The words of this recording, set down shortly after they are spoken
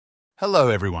Hello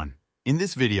everyone. In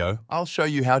this video, I'll show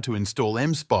you how to install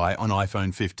mSpy on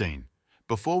iPhone 15.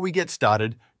 Before we get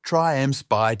started, try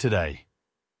mSpy today.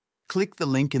 Click the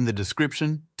link in the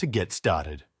description to get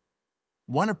started.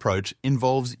 One approach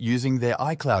involves using their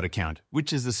iCloud account,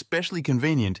 which is especially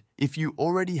convenient if you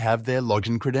already have their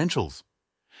login credentials.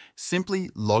 Simply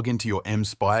log into your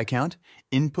mSpy account,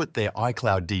 input their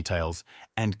iCloud details,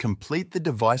 and complete the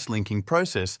device linking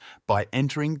process by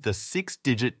entering the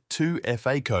 6-digit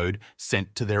 2FA code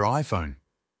sent to their iPhone.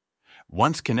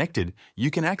 Once connected,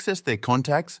 you can access their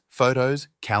contacts, photos,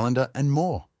 calendar, and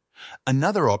more.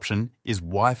 Another option is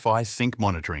Wi-Fi sync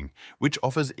monitoring, which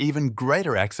offers even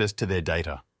greater access to their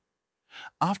data.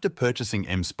 After purchasing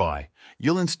mSpy,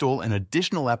 you'll install an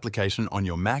additional application on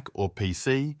your Mac or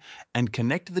PC and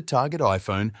connect the target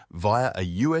iPhone via a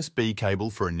USB cable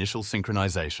for initial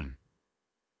synchronization.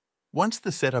 Once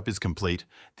the setup is complete,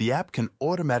 the app can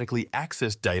automatically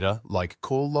access data like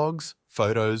call logs,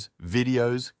 photos,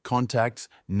 videos, contacts,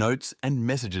 notes, and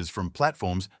messages from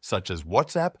platforms such as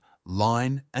WhatsApp,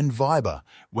 Line, and Viber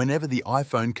whenever the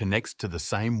iPhone connects to the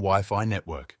same Wi-Fi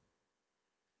network.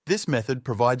 This method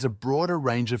provides a broader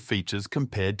range of features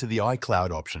compared to the iCloud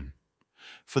option.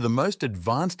 For the most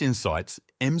advanced insights,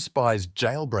 mSpy's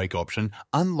jailbreak option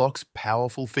unlocks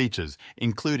powerful features,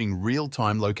 including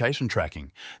real-time location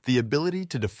tracking, the ability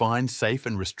to define safe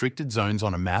and restricted zones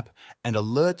on a map, and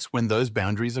alerts when those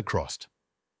boundaries are crossed.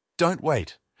 Don't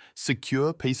wait.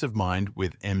 Secure peace of mind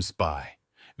with mSpy.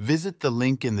 Visit the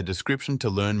link in the description to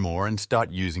learn more and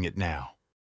start using it now.